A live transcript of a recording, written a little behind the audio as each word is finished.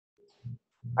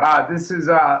This is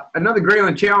another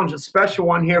Graylind challenge, a special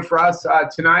one here for us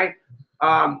tonight.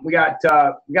 We got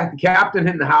the captain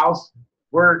in the house.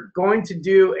 We're going to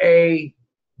do a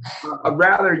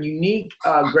rather unique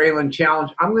Graylind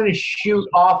challenge. I'm going to shoot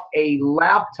off a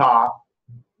laptop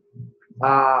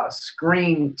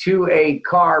screen to a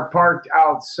car parked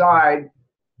outside.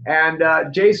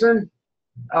 And Jason,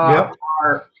 Yep.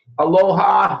 our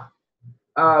Aloha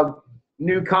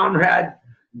new comrade,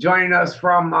 joining us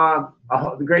from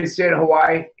the great state of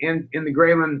Hawaii in the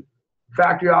Graylind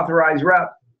factory authorized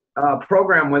rep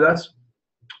program with us.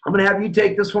 I'm going to have you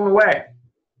take this one away.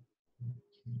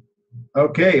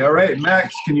 Okay, all right.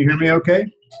 Max, can you hear me okay?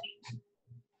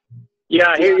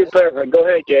 Yeah, I hear you perfect. Go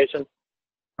ahead, Jason.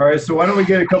 All right, so why don't we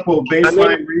get a couple of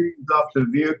baseline readings off the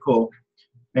vehicle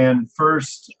and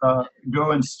first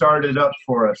go and start it up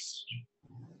for us.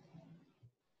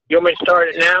 You want me to start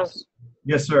it now?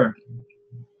 Yes, sir.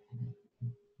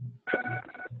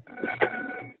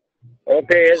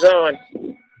 Okay, it's on.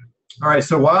 All right,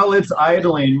 so while it's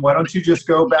idling, why don't you just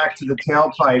go back to the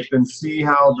tailpipe and see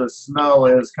how the smell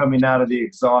is coming out of the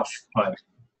exhaust pipe.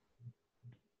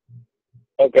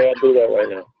 Okay, I'll do that right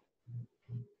now.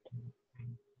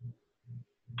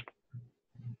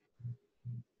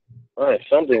 All right,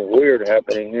 something weird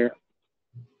happening here.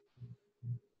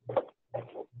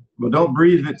 Well, don't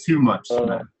breathe it too much.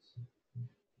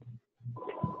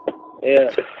 Yeah,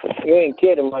 you ain't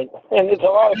kidding, Mike. And there's a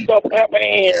lot of stuff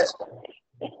happening here.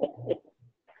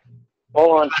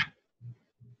 Hold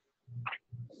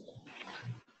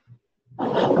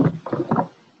on.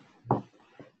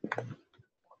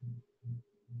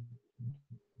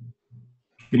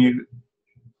 Can you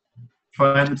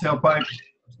find the tailpipe?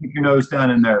 Stick your nose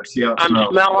down in there. See how it I'm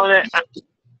smells. smelling it.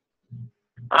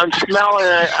 I'm smelling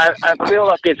it. I feel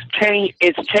like it's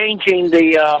changing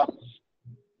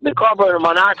the carbon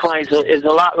monoxide is a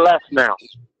lot less now.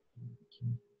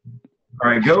 All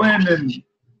right, go in and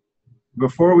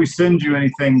before we send you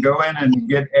anything, go in and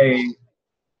get a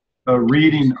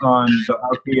reading on the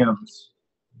RPMs.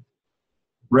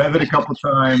 Rev it a couple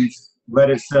times, let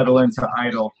it settle into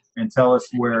idle, and tell us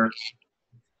where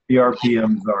the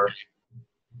RPMs are.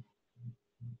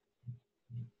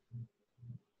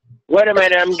 Wait a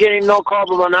minute, I'm getting no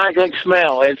carbon monoxide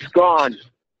smell. It's gone.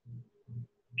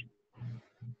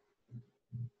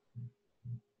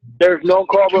 There's no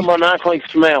carbon monoxide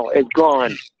smell. It's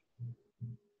gone.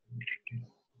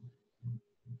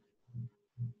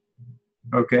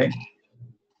 Okay.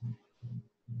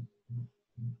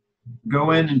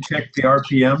 Go in and check the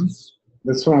RPMs.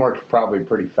 This one works probably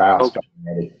pretty fast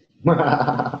already.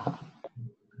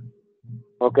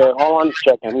 Okay, hold on a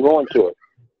second. I'm going to it.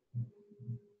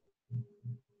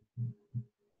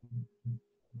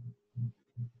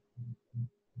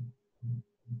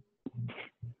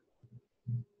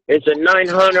 It's at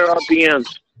 900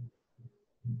 RPMs.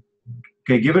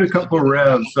 Okay, give it a couple of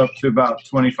revs up to about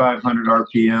 2,500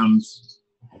 RPMs.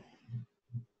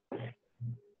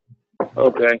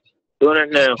 Okay, doing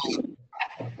it now.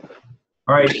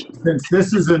 All right, since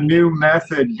this is a new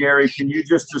method, Gary, can you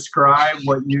just describe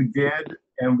what you did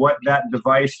and what that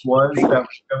device was that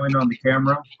was showing on the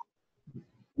camera?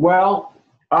 Well,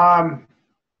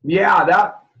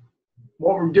 yeah,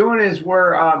 what we're doing is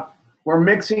we're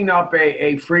mixing up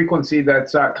a frequency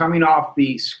that's coming off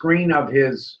the screen of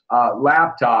his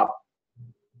laptop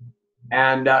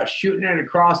and shooting it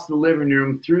across the living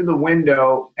room through the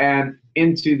window and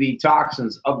into the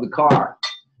toxins of the car.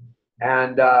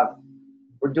 And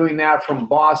we're doing that from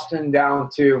Boston down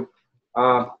to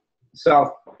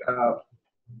South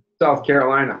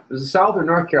Carolina. Is it South or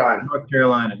North Carolina? North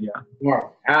Carolina, yeah.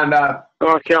 North. And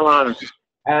North Carolina.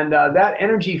 And that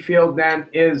energy field then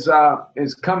is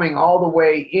coming all the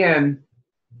way in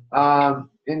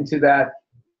into that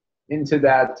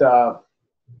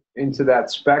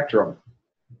spectrum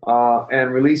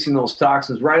and releasing those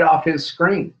toxins right off his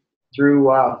screen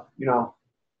through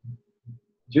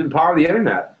through the power of the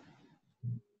internet.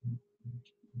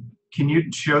 Can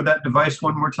you show that device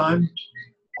one more time?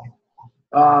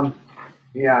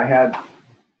 Yeah, I had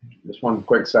just one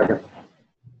quick second.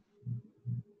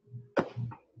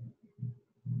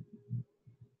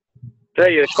 Tell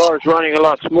you, the car's running a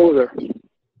lot smoother.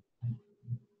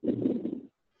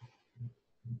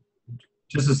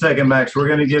 Just a second, Max. We're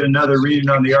going to get another reading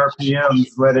on the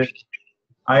RPMs. Let it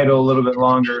idle a little bit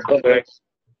longer. Okay.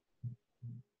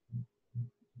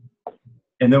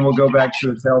 And then we'll go back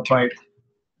to the tailpipe.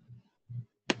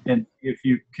 And if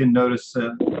you can notice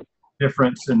a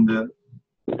difference in the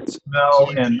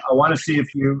smell. And I want to see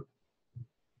if you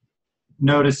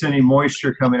notice any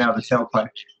moisture coming out of the tailpipe.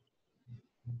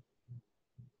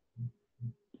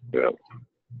 Yeah.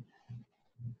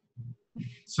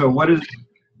 So what are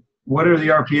the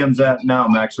RPMs at now,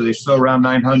 Max? Are they still around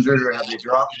 900 or have they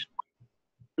dropped?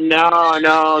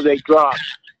 No, they dropped.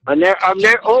 And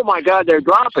oh my God, they're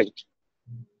dropping.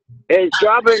 It's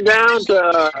dropping down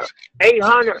to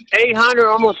 800,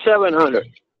 almost 700.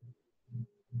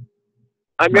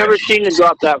 I've never seen it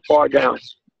drop that far down.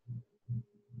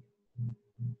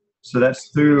 So that's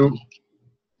through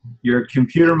your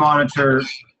computer monitor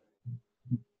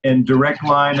and direct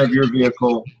line of your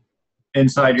vehicle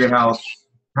inside your house.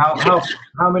 How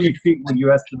many feet would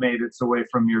you estimate it's away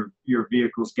from your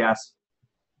vehicle's gas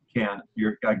can,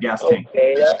 your gas tank?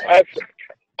 Okay,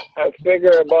 I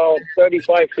figure about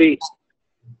 35 feet.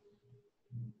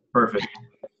 Perfect.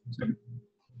 So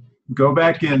go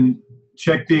back and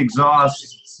check the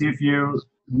exhaust. See if you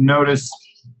notice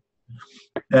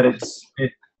that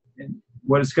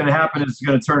what is going to happen is it's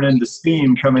going to turn into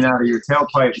steam coming out of your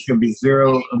tailpipe. It's going to be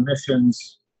zero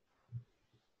emissions.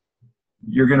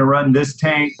 You're going to run this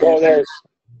tank.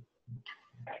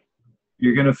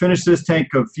 You're going to finish this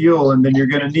tank of fuel, and then you're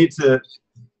going to need to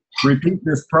repeat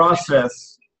this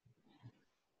process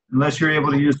unless you're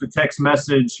able to use the text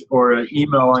message or an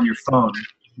email on your phone.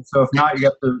 So if not, you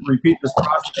have to repeat this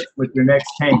process with your next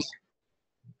tank.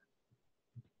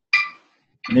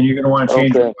 And then you're going to want to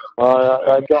change it.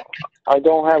 I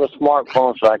don't have a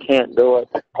smartphone, so I can't do it.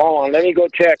 Hold on, let me go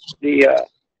check the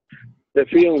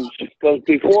fumes. Because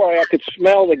before I could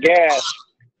smell the gas,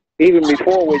 even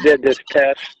before we did this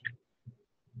test.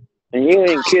 And you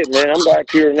ain't kidding, man. I'm back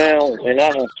here now, and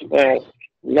I don't smell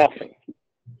nothing.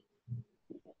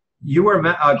 You wear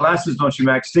glasses, don't you,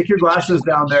 Max? Stick your glasses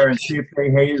down there and see if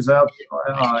they haze up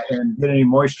and get any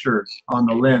moisture on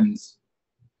the lens.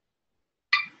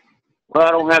 Well,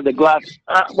 I don't have the glasses.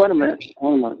 Wait a minute.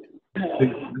 Hold on.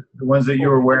 The ones that you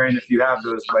were wearing, if you have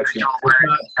those by chance. Put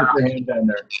your hand down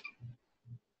there.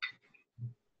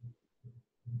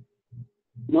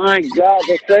 My God,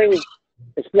 the thing,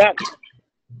 it's not,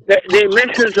 the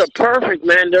emissions are perfect,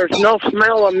 man. There's no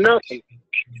smell of nothing.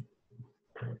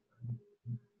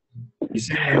 You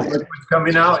see any liquids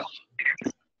coming out?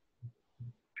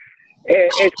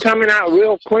 It's coming out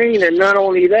real clean, and not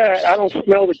only that, I don't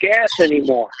smell the gas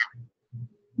anymore.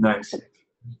 Nice.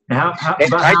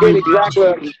 I did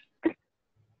exactly.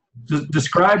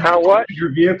 Describe your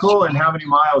vehicle and how many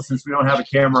miles, since we don't have a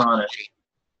camera on it.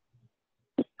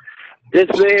 This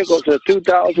vehicle's a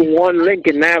 2001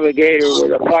 Lincoln Navigator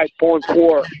with a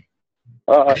 5.4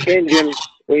 engine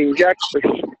with injectors,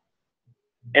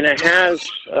 and it has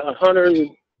 100.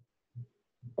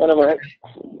 Hold on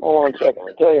a second.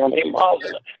 I'll tell you how many miles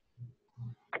in it.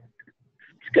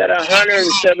 It's got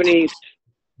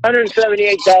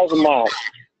 178,000 miles.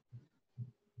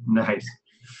 Nice.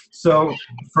 So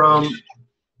from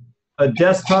a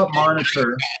desktop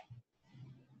monitor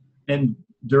and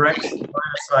direct line of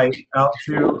sight out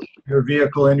to your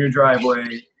vehicle in your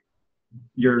driveway,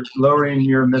 you're lowering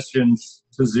your emissions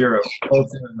to zero,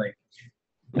 ultimately.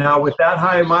 Now, with that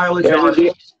high mileage on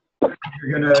it,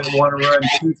 you're going to want to run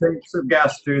 2 tanks of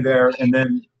gas through there and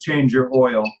then change your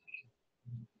oil.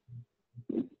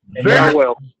 Very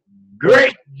well.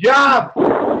 Great job.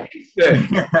 You're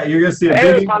going to see a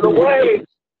Hey, big by the way,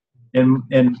 in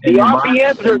the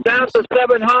RPMs are down to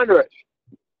 700.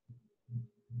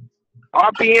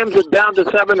 RPMs are down to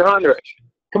 700.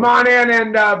 Come on in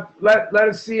and let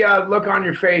us see a look on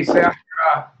your face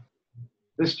after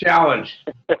this challenge.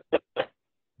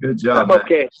 Good job.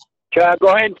 Okay. Shall I go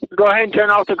ahead and turn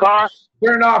off the car?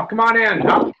 Turn it off. Come on in.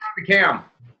 I'll turn the cam.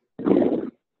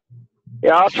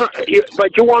 Yeah,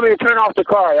 but you want me to turn off the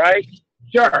car, right?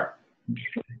 Sure.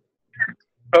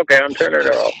 Okay, I'm turning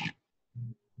it off.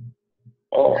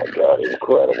 Oh, my God,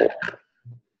 incredible.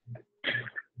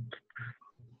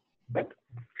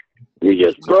 You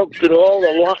just broke through all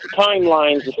the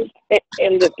timelines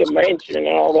and the dimension and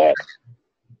all that.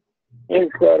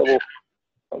 Incredible.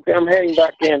 Okay, I'm heading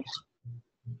back in.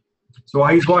 So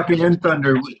while he's walking in,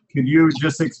 Thunder, could you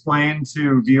just explain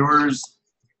to viewers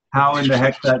how in the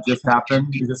heck that just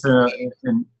happened? Just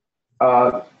in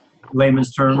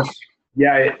layman's terms.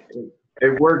 Yeah,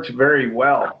 it worked very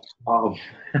well. Do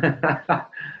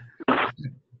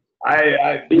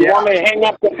you want me to hang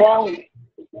up the phone?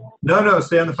 No,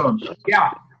 stay on the phone.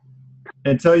 Yeah.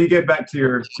 Until you get back to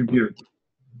your computer.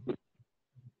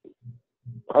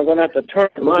 I'm going to have to turn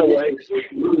it my way.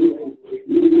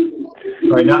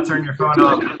 All right, now turn your phone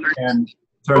off and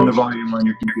turn the volume on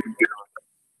your computer.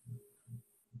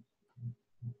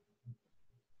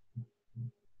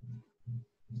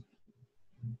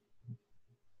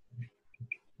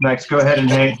 Max, go ahead and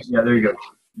hang. Yeah, there you go.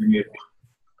 You're muted.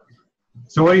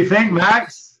 So what do you think,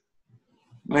 Max?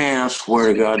 Man, I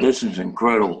swear to God, this is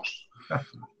incredible.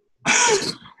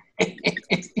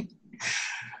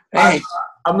 Hey,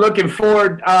 I'm looking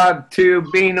forward to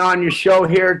being on your show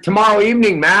here tomorrow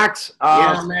evening, Max.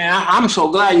 yeah, man, I'm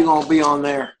so glad you're gonna be on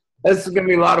there. This is going to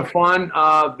be a lot of fun.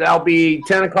 That'll be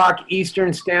 10 o'clock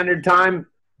Eastern Standard Time.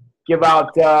 Give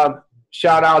out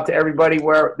shout out to everybody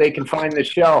where they can find the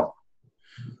show.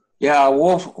 Yeah,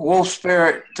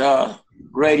 wolfspirit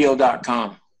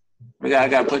radio.com. I got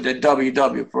to put the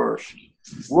WW first.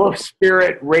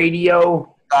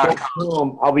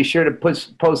 wolfspiritradio.com. I'll be sure to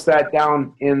post that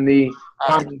down in the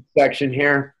comment section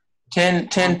here. 10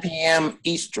 p.m.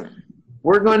 Eastern.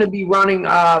 We're going to be running the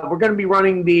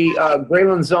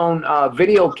Graylind Zone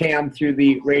video cam through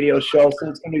the radio show, so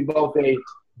it's going to be both a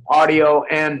audio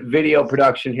and video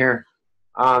production here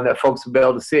that folks will be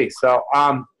able to see. So,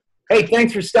 hey,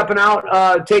 thanks for stepping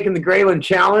out, taking the Graylind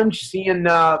challenge, seeing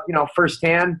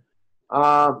firsthand,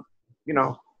 what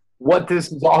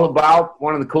this is all about.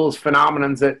 One of the coolest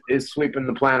phenomenons that is sweeping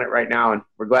the planet right now, and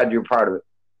we're glad you're part of it.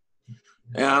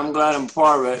 Yeah, I'm glad I'm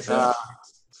part of it.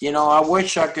 I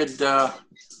wish I could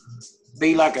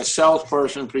be like a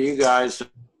salesperson for you guys to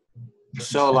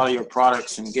sell a lot of your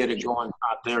products and get it going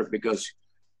out there, because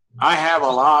I have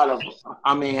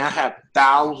I have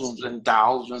thousands and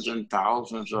thousands and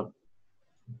thousands of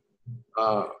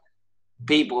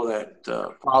people that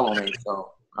follow me.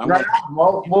 So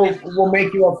well, we'll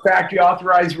make you a factory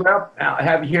authorized rep.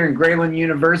 Have you here in Graylind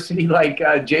University, like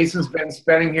Jason's been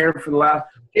spending here for the last.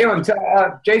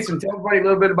 Jason, tell everybody a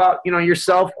little bit about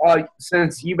yourself,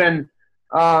 since you've been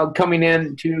coming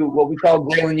into what we call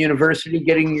Graylind University,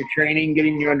 getting your training,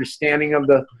 getting your understanding of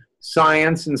the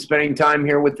science, and spending time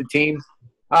here with the team.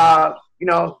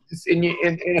 Just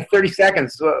in 30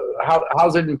 seconds,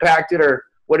 how's it impacted, or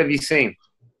what have you seen?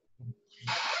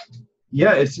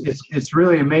 Yeah, it's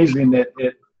really amazing that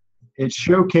it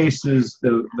showcases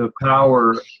the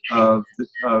power of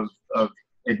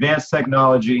advanced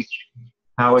technology,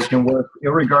 how it can work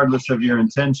regardless of your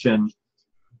intention.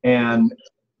 And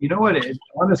you know what?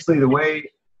 Honestly, the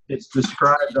way it's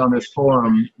described on this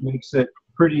forum makes it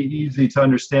pretty easy to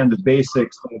understand the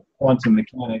basics of quantum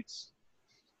mechanics.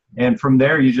 And from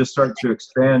there, you just start to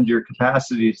expand your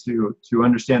capacity to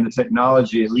understand the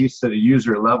technology, at least at a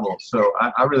user level. So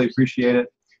I really appreciate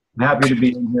it. I'm happy to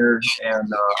be in here,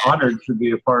 and honored to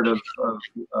be a part of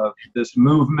this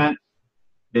movement.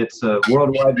 It's a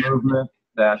worldwide movement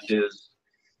that is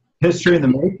history in the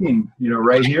making.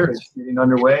 Right here, it's getting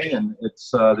underway, and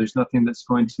it's there's nothing that's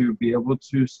going to be able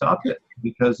to stop it,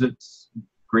 because it's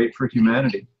great for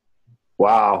humanity.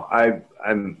 Wow.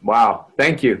 Wow.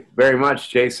 Thank you very much,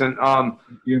 Jason.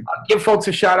 Give folks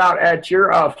a shout out at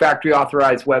your factory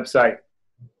authorized website.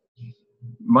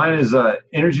 Mine is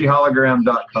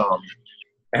energyhologram.com.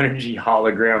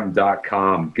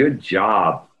 Energyhologram.com. Good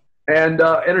job. And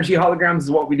Energy Holograms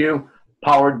is what we do,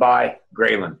 powered by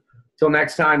Graylind. Till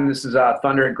next time, this is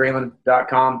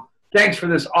thunder@graylind.com. Thanks for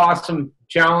this awesome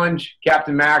challenge,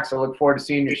 Captain Max. I look forward to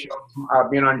seeing your show,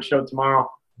 being on your show tomorrow.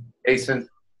 Jason,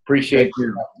 appreciate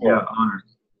you. Yeah, honored.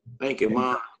 Thank you,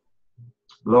 Mom.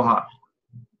 Aloha.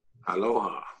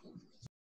 Aloha.